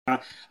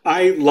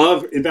I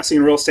love investing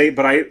in real estate,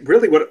 but I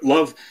really would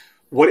love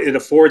what it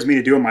affords me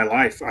to do in my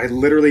life. I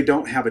literally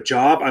don't have a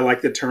job. I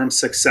like the term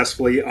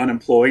successfully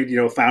unemployed,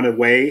 found a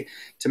way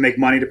to make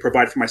money to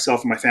provide for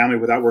myself and my family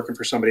without working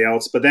for somebody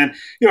else. But then,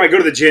 I go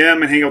to the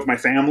gym and hang out with my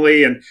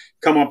family and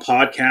come on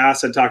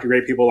podcasts and talk to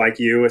great people like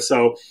you.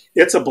 So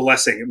it's a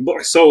blessing.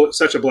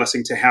 Such a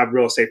blessing to have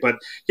real estate. But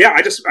yeah,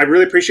 I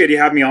really appreciate you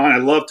having me on. I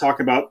love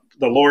talking about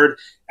the Lord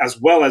as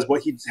well as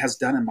what he has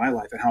done in my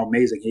life and how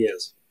amazing he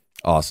is.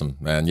 Awesome,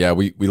 man. Yeah,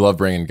 we love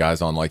bringing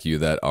guys on like you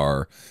that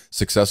are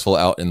successful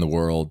out in the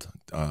world,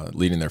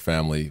 leading their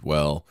family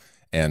well,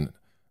 and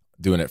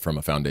doing it from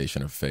a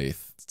foundation of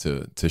faith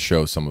to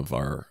show some of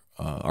our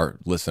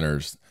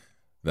listeners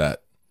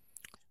that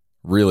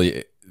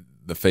really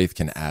the faith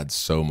can add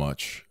so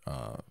much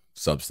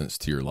substance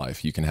to your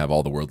life. You can have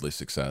all the worldly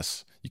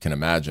success you can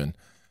imagine,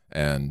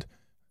 and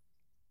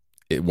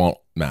it won't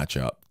match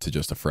up to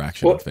just a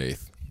fraction of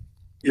faith.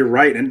 You're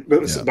right. And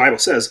the Bible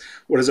says,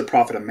 what does it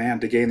profit a man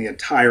to gain the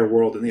entire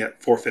world and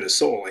yet forfeit his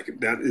soul? Like,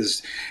 that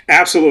is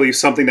absolutely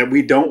something that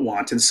we don't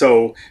want. And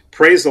so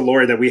praise the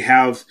Lord that we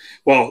have,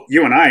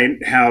 you and I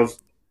have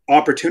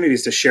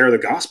opportunities to share the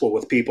gospel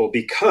with people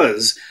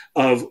because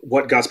of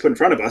what God's put in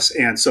front of us.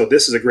 And so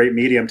this is a great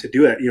medium to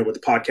do it, with the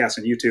podcast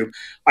and YouTube.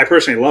 I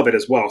personally love it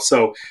as well.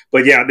 So,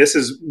 but yeah, this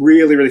is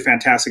really, really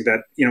fantastic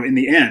that, in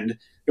the end,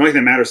 the only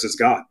thing that matters is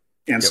God.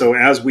 And so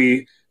as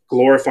we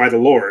glorify the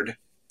Lord,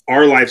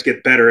 our lives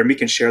get better and we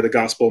can share the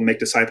gospel and make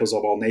disciples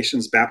of all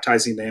nations,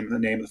 baptizing them in the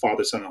name of the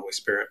Father, Son, and Holy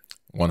Spirit.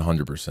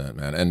 100%,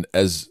 man. And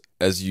as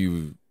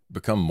you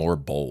become more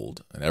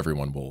bold, and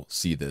everyone will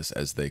see this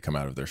as they come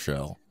out of their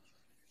shell,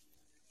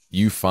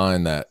 you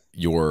find that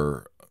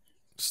your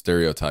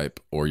stereotype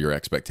or your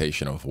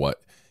expectation of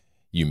what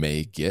you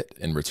may get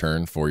in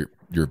return for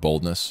your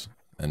boldness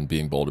and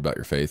being bold about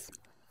your faith,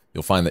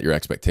 you'll find that your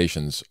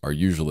expectations are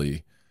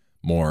usually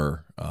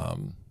more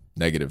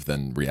negative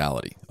than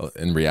reality.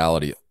 In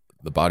reality,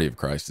 the body of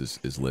Christ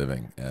is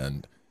living,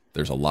 and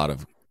there's a lot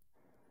of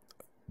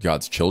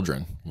God's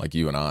children like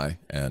you and I,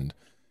 and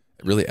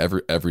really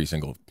every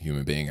single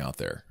human being out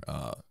there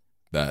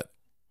that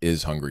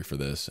is hungry for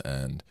this.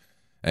 And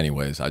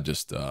anyways,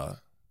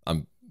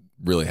 I'm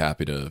really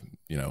happy to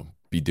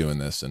be doing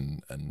this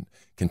and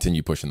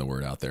continue pushing the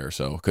word out there.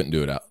 So couldn't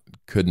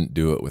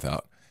do it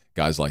without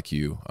guys like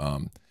you.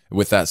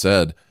 With that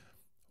said,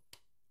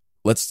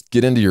 let's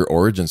get into your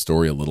origin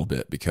story a little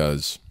bit,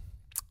 because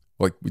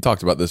like we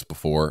talked about this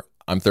before.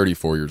 I'm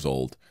 34 years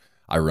old.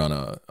 I run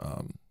a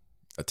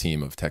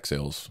team of tech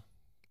sales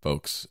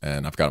folks,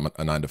 and I've got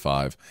a 9 to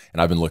 5,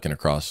 and I've been looking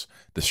across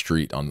the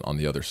street on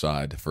the other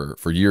side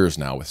for years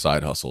now with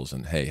side hustles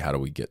and, hey, how do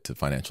we get to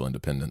financial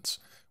independence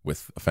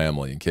with a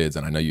family and kids?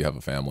 And I know you have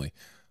a family,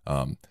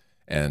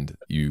 and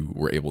you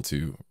were able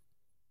to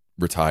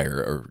retire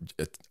or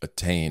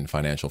attain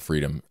financial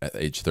freedom at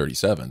age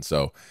 37.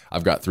 So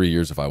I've got 3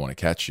 years if I want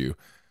to catch you.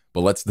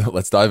 But let's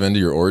dive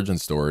into your origin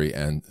story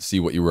and see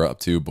what you were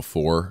up to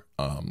before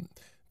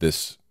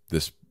this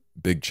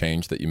big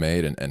change that you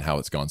made and how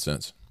it's gone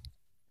since.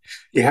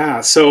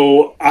 Yeah.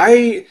 So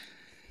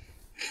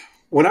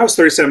when I was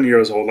 37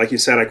 years old, like you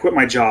said, I quit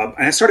my job,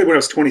 and I started when I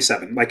was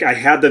 27. Like, I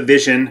had the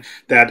vision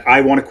that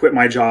I want to quit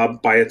my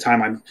job by the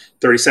time I'm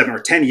 37, or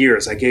 10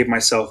 years. I gave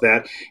myself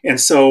that.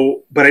 And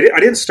so, but I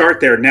didn't start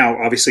there. Now,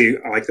 obviously,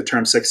 I like the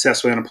term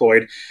successfully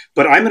unemployed,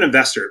 but I'm an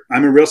investor.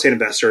 I'm a real estate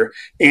investor.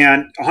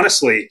 And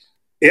honestly,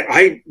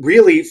 I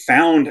really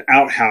found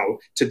out how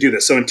to do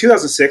this. So in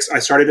 2006, I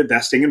started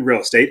investing in real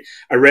estate.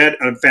 I read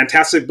a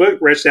fantastic book,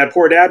 Rich Dad,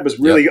 Poor Dad. It was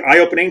really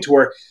eye-opening to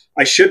where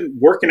I shouldn't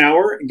work an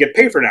hour and get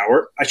paid for an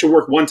hour. I should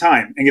work one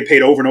time and get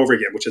paid over and over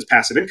again, which is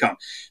passive income.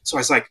 So I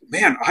was like,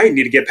 man, I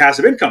need to get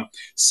passive income.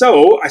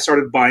 So I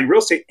started buying real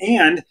estate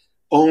and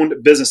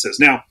owned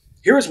businesses. Now,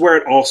 here's where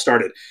it all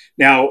started.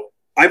 Now,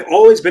 I've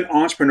always been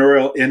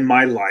entrepreneurial in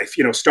my life,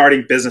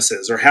 starting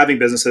businesses or having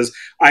businesses.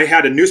 I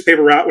had a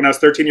newspaper route when I was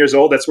 13 years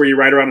old. That's where you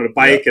ride around on a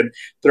bike and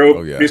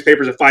throw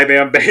newspapers at 5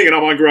 a.m., banging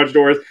them on garage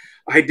doors.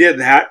 I did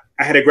that.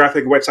 I had a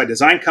graphic website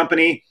design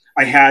company.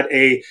 I had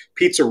a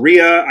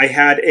pizzeria. I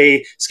had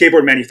a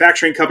skateboard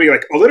manufacturing company.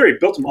 Like, I literally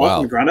built them all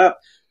from the ground up.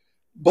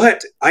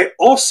 But I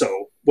also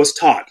was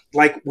taught,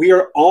 like we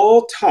are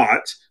all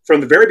taught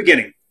from the very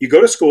beginning, you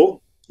go to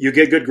school, you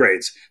get good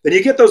grades. Then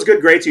you get those good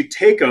grades, you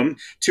take them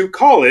to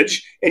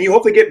college, and you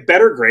hopefully get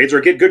better grades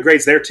or get good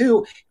grades there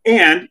too.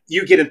 And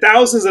you get in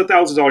thousands and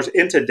thousands of dollars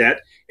into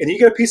debt, and you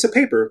get a piece of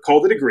paper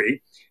called a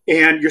degree,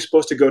 and you're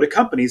supposed to go to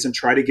companies and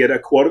try to get a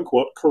quote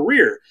unquote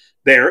career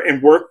there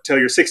and work till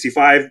you're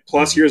 65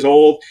 plus years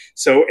old.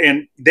 So,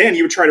 and then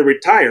you would try to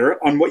retire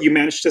on what you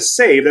managed to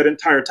save that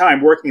entire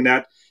time working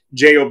that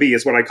JOB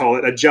is what I call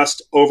it, a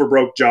just over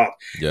broke job.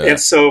 Yeah. And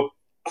so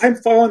I'm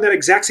following that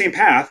exact same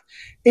path.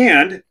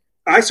 And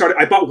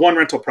I bought one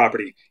rental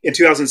property in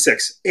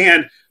 2006.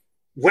 And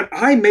when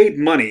I made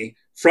money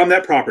from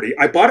that property,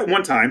 I bought it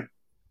one time,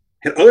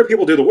 had other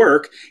people do the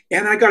work,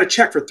 and I got a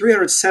check for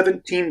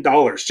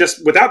 $317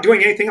 just without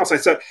doing anything else. I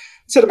said,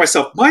 said to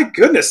myself, my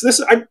goodness, this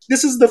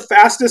is the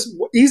fastest,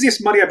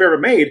 easiest money I've ever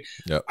made.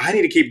 Yep. I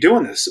need to keep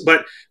doing this.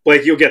 But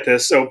Blake, you'll get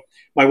this. So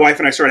my wife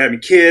and I started having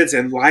kids,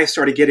 and life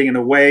started getting in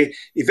the way.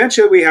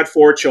 Eventually, we had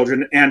 4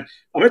 children. And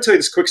I'm going to tell you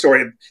this quick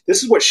story.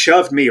 This is what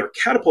shoved me or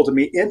catapulted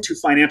me into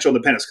financial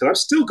independence, because I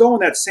was still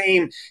going that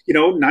same,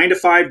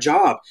 9-to-5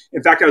 job.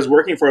 In fact, I was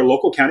working for a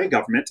local county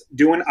government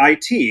doing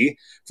IT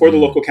for the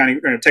local county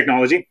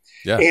technology.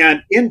 Yeah.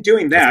 And in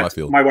doing that,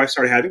 my wife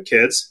started having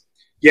kids.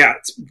 Yeah,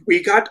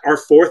 we got our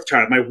 4th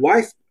child. My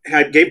wife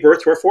gave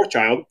birth to our 4th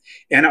child,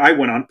 and I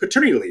went on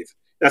paternity leave.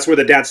 That's where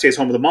the dad stays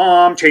home with the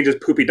mom, changes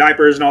poopy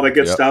diapers and all that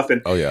good stuff.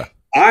 And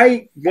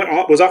I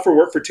was off for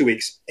work for 2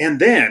 weeks, and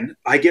then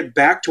I get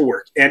back to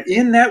work. And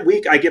in that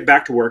week, I get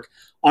back to work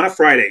on a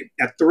Friday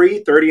at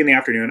 3:30 in the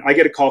afternoon. I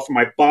get a call from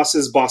my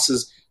boss's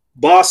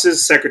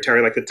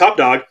secretary, like the top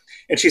dog.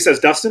 And she says,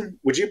 Dustin,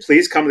 would you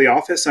please come to the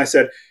office? And I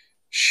said,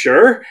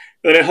 sure.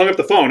 And then I hung up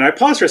the phone. And I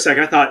paused for a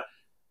second. I thought,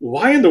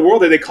 why in the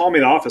world did they call me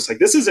in the office? Like,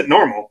 this isn't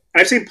normal.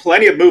 I've seen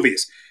plenty of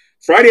movies.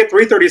 Friday at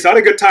 3:30 is not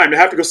a good time to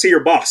have to go see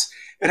your boss.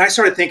 And I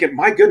started thinking,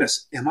 my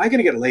goodness, am I going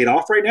to get laid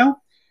off right now?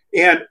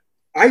 And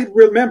I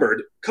remembered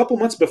a couple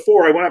months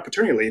before I went on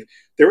paternity leave,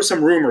 there were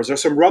some rumors or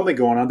some rumbling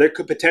going on. There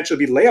could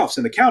potentially be layoffs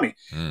in the county.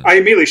 I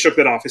immediately shook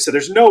that off. I said,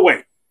 there's no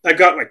way. I've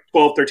got like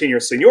 12, 13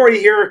 years seniority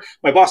here.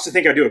 My boss doesn't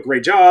think I do a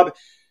great job.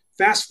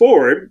 Fast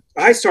forward,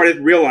 I started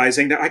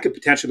realizing that I could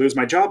potentially lose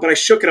my job, but I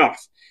shook it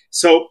off.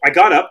 So I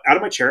got up out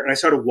of my chair and I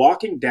started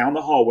walking down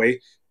the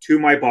hallway to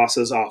my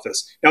boss's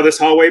office. Now, this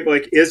hallway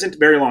isn't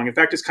very long. In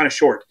fact, it's kind of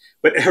short.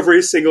 But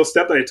every single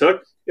step that I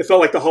took, it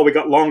felt like the hallway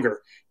got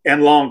longer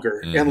and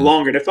longer and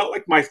longer. And it felt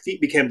like my feet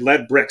became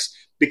lead bricks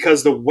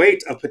because the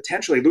weight of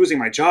potentially losing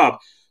my job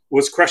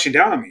was crushing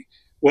down on me.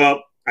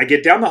 Well, I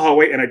get down the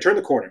hallway and I turn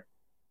the corner.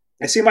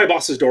 I see my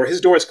boss's door. His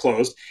door is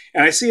closed.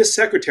 And I see a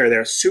secretary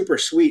there, super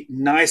sweet,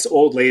 nice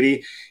old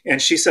lady.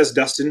 And she says,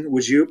 Dustin,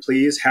 would you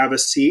please have a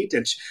seat?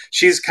 And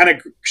she's kind of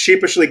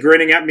sheepishly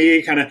grinning at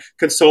me, kind of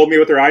consoled me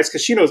with her eyes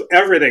because she knows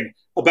everything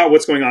about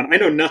what's going on. I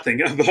know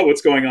nothing about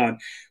what's going on.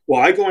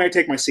 Well, I go and I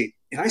take my seat.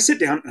 And I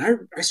sit down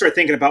and I start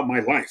thinking about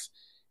my life.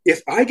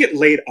 If I get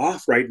laid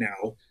off right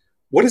now,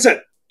 what does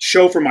that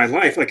show for my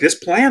life? Like this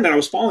plan that I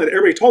was following that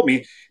everybody told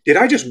me, did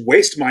I just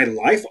waste my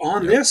life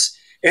on this?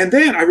 And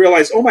then I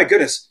realized, oh my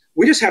goodness,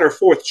 we just had our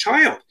 4th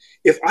child.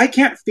 If I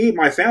can't feed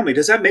my family,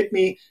 does that make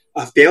me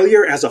a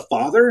failure as a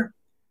father?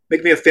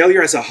 Make me a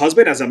failure as a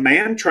husband, as a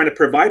man trying to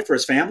provide for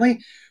his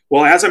family?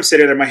 Well, as I'm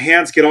sitting there, my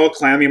hands get all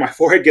clammy. My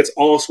forehead gets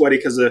all sweaty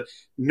because the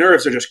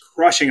nerves are just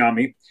crushing on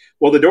me.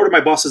 Well, the door to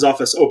my boss's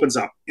office opens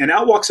up, and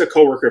out walks a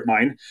coworker of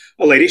mine,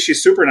 a lady.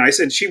 She's super nice,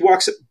 and she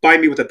walks by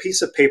me with a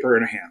piece of paper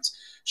in her hands.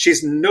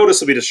 She's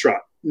noticeably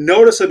distraught,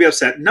 noticeably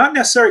upset, not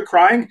necessarily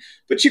crying,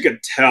 but you can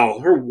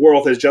tell her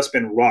world has just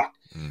been rocked.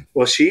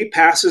 Well, she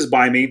passes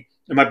by me,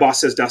 and my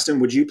boss says, Dustin,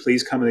 would you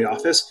please come to the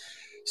office?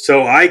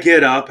 So I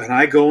get up, and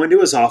I go into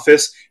his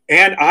office,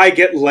 and I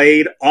get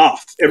laid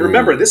off. And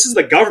remember, this is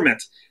the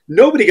government.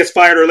 Nobody gets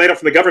fired or laid off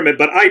from the government,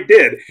 but I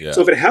did. Yeah.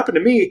 So if it happened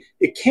to me,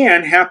 it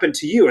can happen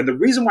to you. And the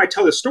reason why I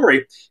tell this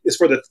story is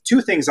for the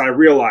 2 things I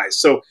realized.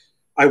 So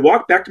I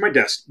walked back to my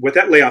desk with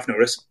that layoff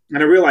notice,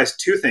 and I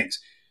realized 2 things.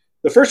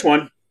 The first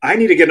one, I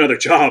need to get another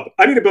job.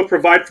 I need to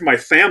provide for my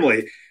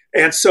family.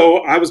 And so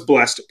I was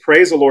blessed,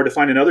 praise the Lord, to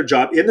find another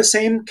job in the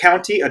same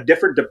county. A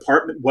different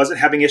department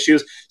wasn't having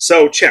issues.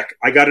 So check,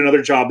 I got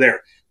another job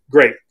there.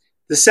 Great.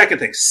 The second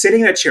thing, sitting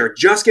in that chair,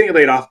 just getting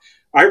laid off,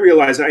 I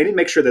realized that I need to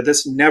make sure that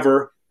this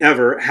never,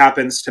 ever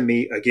happens to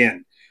me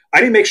again. I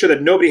need to make sure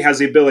that nobody has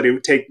the ability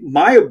to take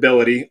my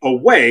ability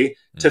away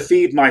to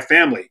feed my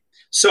family.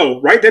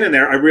 So right then and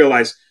there, I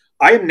realized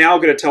I am now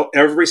going to tell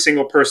every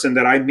single person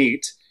that I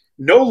meet,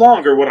 no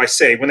longer what I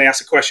say when they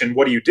ask a question,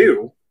 what do you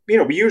do?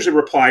 We usually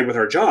reply with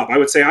our job. I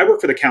would say, I work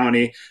for the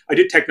county. I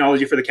do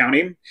technology for the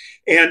county.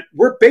 And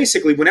we're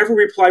basically, whenever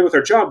we reply with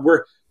our job,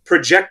 we're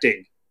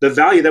projecting the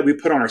value that we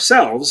put on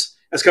ourselves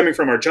as coming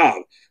from our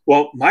job.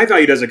 Well, my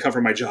value doesn't come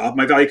from my job.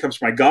 My value comes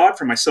from my God,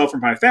 from myself,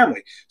 from my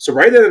family. So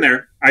right then and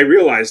there, I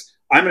realized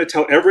I'm going to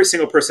tell every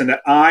single person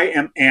that I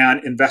am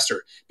an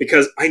investor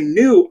because I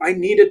knew I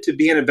needed to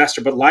be an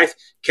investor, but life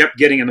kept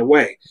getting in the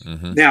way.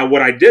 Now,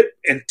 what I did,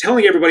 and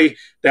telling everybody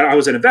that I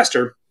was an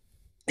investor,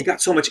 it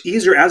got so much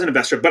easier as an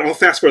investor, but I'll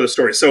fast forward the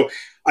story. So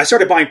I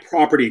started buying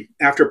property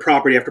after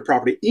property after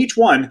property, each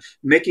one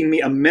making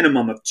me a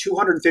minimum of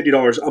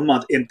 $250 a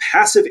month in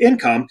passive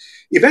income.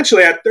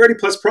 Eventually, at 30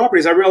 plus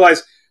properties, I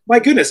realized, my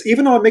goodness,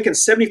 even though I'm making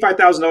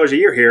 $75,000 a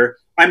year here,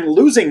 I'm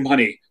losing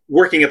money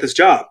working at this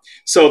job.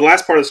 So the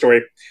last part of the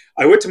story,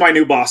 I went to my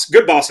new boss,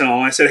 good boss and all,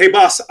 and I said, hey,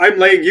 boss, I'm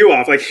laying you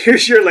off. Like,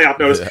 here's your layoff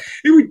notice.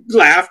 Yeah. We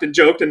laughed and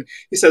joked, and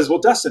he says, well,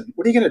 Dustin,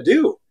 what are you going to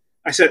do?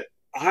 I said,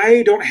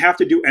 I don't have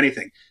to do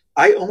anything.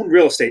 I own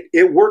real estate.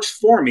 It works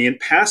for me and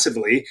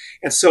passively.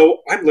 And so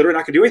I'm literally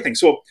not going to do anything.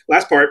 So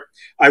last part,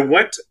 I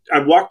walked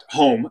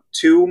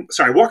to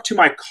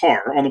my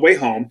car on the way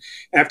home,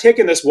 and I've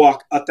taken this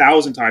walk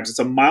 1,000 times. It's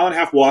a 1.5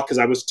 mile walk because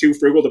I was too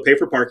frugal to pay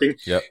for parking.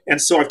 Yep.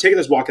 And so I've taken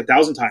this walk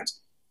 1,000 times.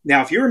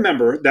 Now, if you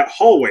remember that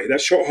hallway,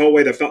 that short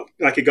hallway that felt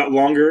like it got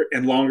longer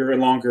and longer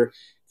and longer,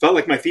 felt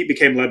like my feet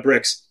became lead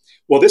bricks.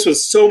 Well, this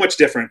was so much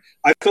different.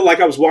 I felt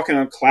like I was walking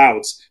on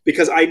clouds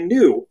because I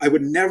knew I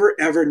would never,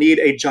 ever need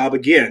a job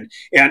again.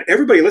 And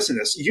everybody listen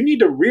to this. You need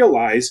to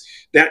realize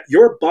that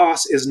your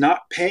boss is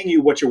not paying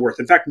you what you're worth.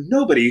 In fact,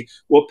 nobody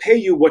will pay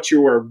you what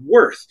you are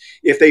worth.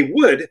 If they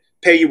would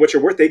pay you what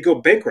you're worth, they'd go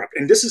bankrupt.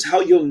 And this is how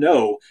you'll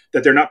know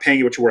that they're not paying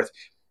you what you're worth.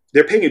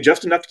 They're paying you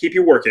just enough to keep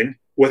you working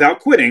without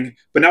quitting,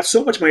 but not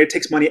so much money it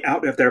takes money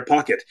out of their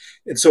pocket.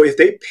 And so if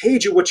they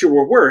paid you what you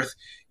were worth,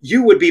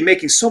 you would be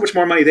making so much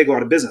more money they go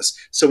out of business.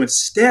 So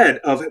instead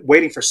of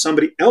waiting for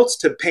somebody else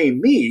to pay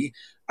me,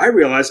 I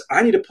realized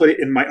I need to put it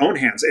in my own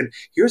hands. And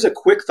here's a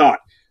quick thought.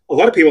 A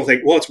lot of people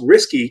think, well, it's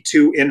risky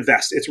to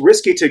invest. It's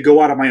risky to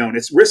go out on my own.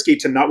 It's risky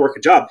to not work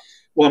a job.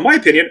 Well, in my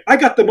opinion, I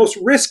got the most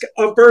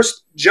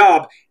risk-averse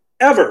job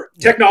ever.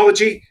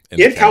 Technology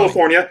in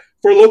California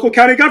for local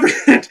county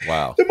government.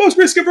 Wow. The most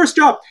risk-averse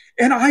job.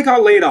 And I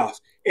got laid off.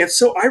 And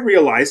so I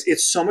realized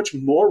it's so much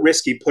more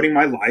risky putting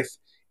my life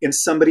in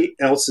somebody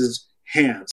else's hands.